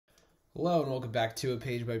Hello and welcome back to a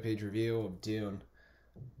page-by-page review of Dune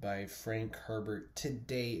by Frank Herbert.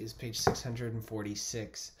 Today is page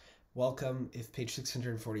 646. Welcome. If page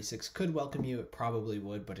 646 could welcome you, it probably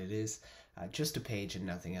would, but it is just a page and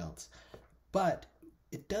nothing else. But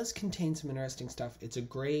it does contain some interesting stuff. It's a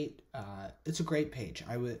great page.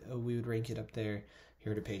 We would rank it up there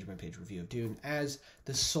here at a page-by-page review of Dune as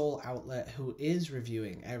the sole outlet who is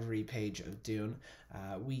reviewing every page of Dune.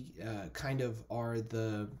 We kind of are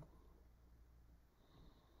the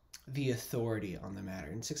authority on the matter.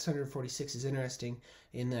 And 646 is interesting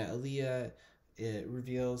in that Aaliyah, it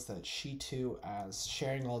reveals that she too, as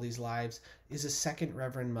sharing all these lives, is a second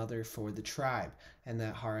Reverend Mother for the tribe, and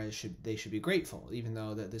that they should be grateful, even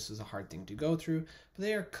though that this was a hard thing to go through. But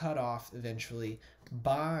they are cut off eventually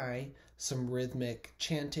by some rhythmic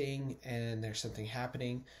chanting, and there's something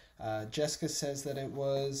happening. Jessica says that it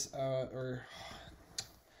was,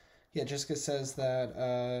 Jessica says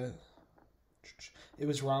that it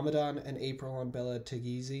was Ramadan and April on Bela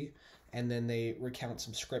Tegizi, and then they recount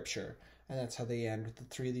some scripture, and that's how they end with the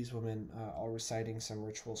three of these women all reciting some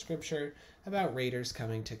ritual scripture about raiders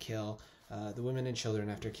coming to kill the women and children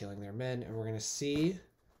after killing their men. And we're going to see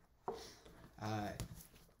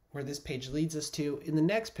where this page leads us to. In the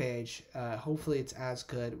next page, hopefully it's as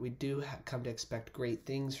good. We do come to expect great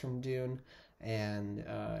things from Dune, and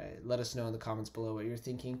let us know in the comments below what you're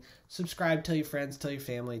thinking. Subscribe, tell your friends, tell your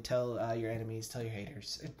family, tell your enemies, tell your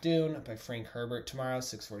haters. Dune by Frank Herbert, tomorrow,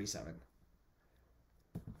 6:47.